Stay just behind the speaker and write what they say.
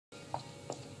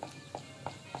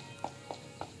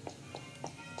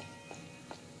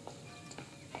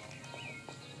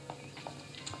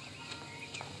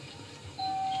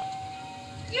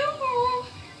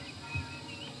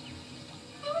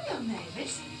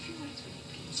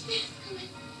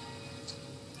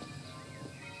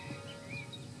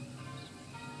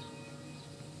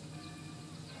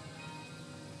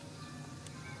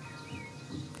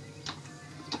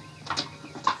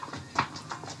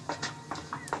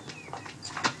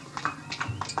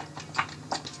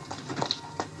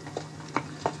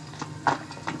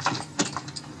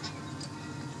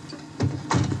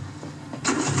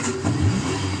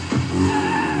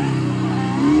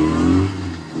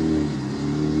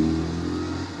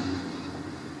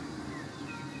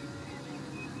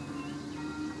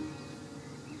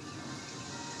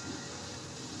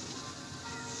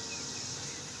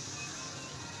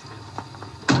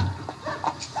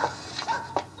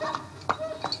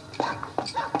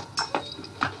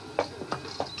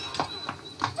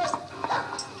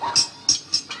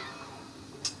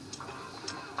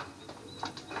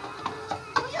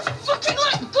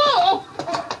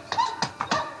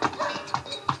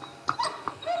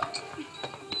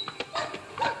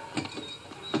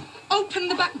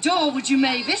Door, would you,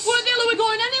 Mavis? Where the hell are we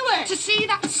going anyway? To see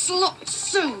that slut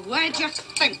Sue. Where do you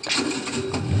think?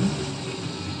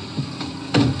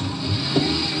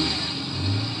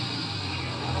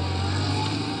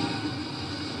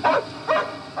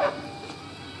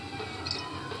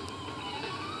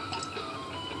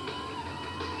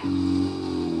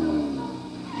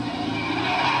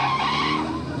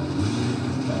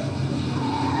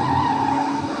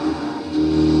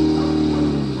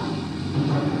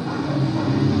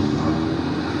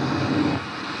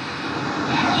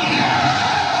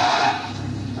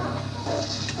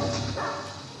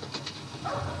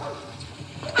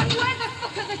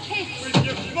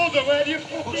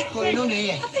 What's going on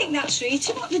here? I think that's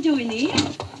Rita. What they're doing here?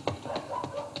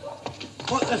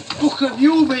 What the fuck have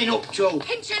you been up to?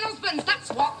 Pinching husbands, that's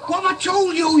what. What have I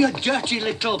told you, you dirty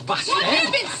little bastard? What have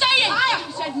you been saying? I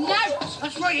haven't said no.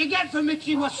 That's what you get for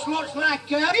mixing with sluts like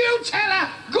her. You tell her!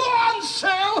 Go on,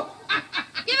 Sue!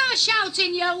 Give her a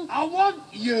shouting, yo. I want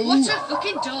you. What a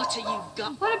fucking daughter you've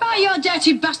got. What about your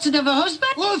dirty bastard of a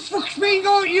husband? What the fuck's been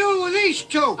going on you with these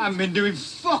two? I've been doing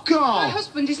fuck all. My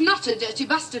husband is not a dirty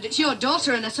bastard. It's your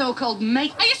daughter and a so-called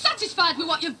mate. Are you satisfied with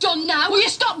what you've done now? Will you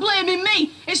stop blaming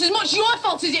me? It's as much your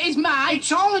fault as it is mine.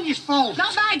 It's all in his fault.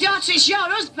 Not my daughter, it's your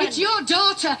husband. It's your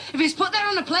daughter. If he's put that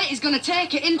on a plate, he's going to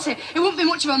take it, isn't it? It wouldn't be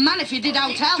much of a man if he did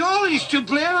out help. It's all is to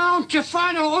blame. I want to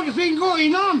find out what's been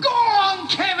going on. Go on,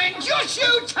 Kevin. Just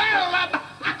you tell them.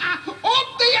 Up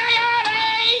the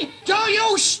ARA! Don't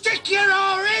you stick your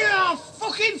oar in or I'll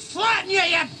fucking flatten you,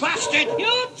 you bastard!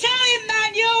 You tell him,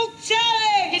 man, you tell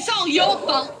him! It's all your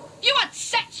fault. You had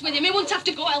sex with him, he wouldn't have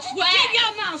to go elsewhere. Keep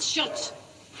your mouth shut.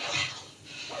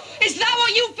 Is that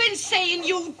what you've been saying,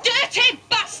 you dirty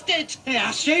bastard? Hey,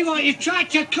 I see what you've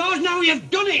tried to cause, now you've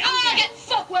done it, Oh, get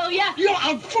fucked, will ya?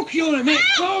 I'll fuck you in a minute,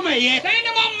 for me, yeah? Send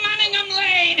him on Manningham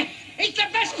Lane! It's the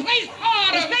best place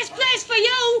for It's him! best place for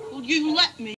you. Will you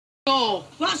let me go?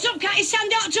 What's up, can't you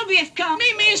stand out to WF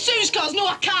Meet me as soon as cause no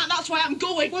I can't, that's why I'm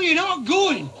going. Well, you're not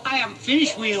going. I haven't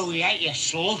finished with you yet, you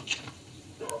slut.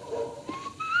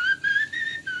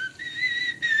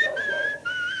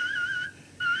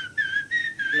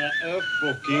 Let her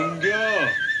fucking go.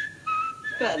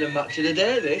 Better than match of the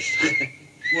day, this.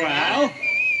 Well?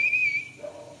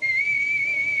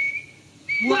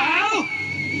 Well?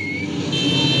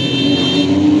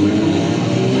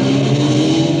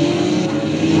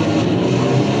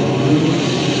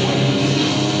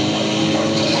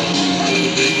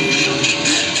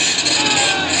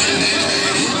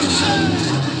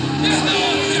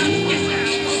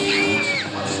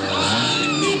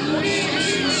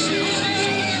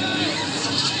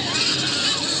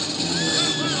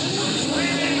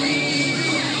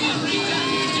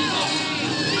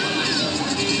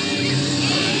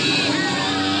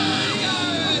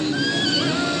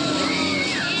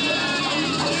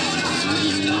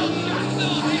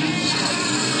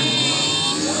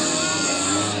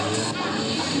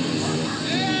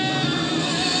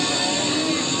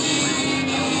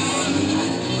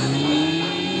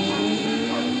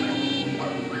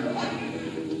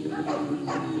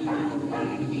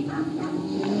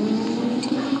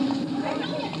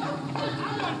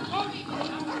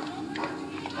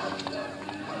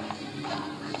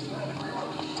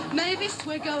 Mavis,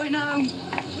 we're going home.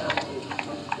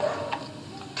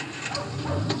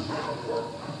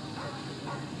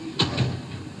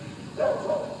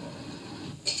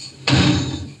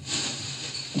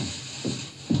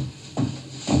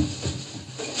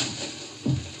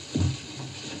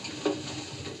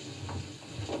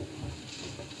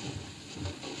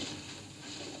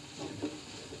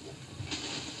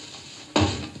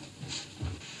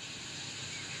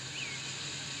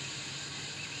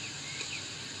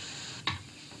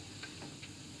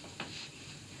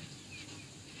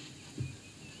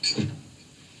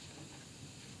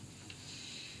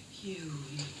 You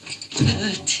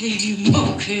dirty,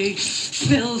 mucky,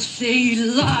 filthy,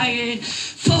 lying,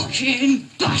 fucking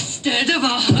bastard of a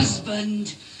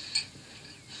husband.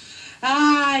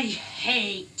 I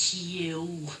hate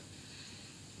you.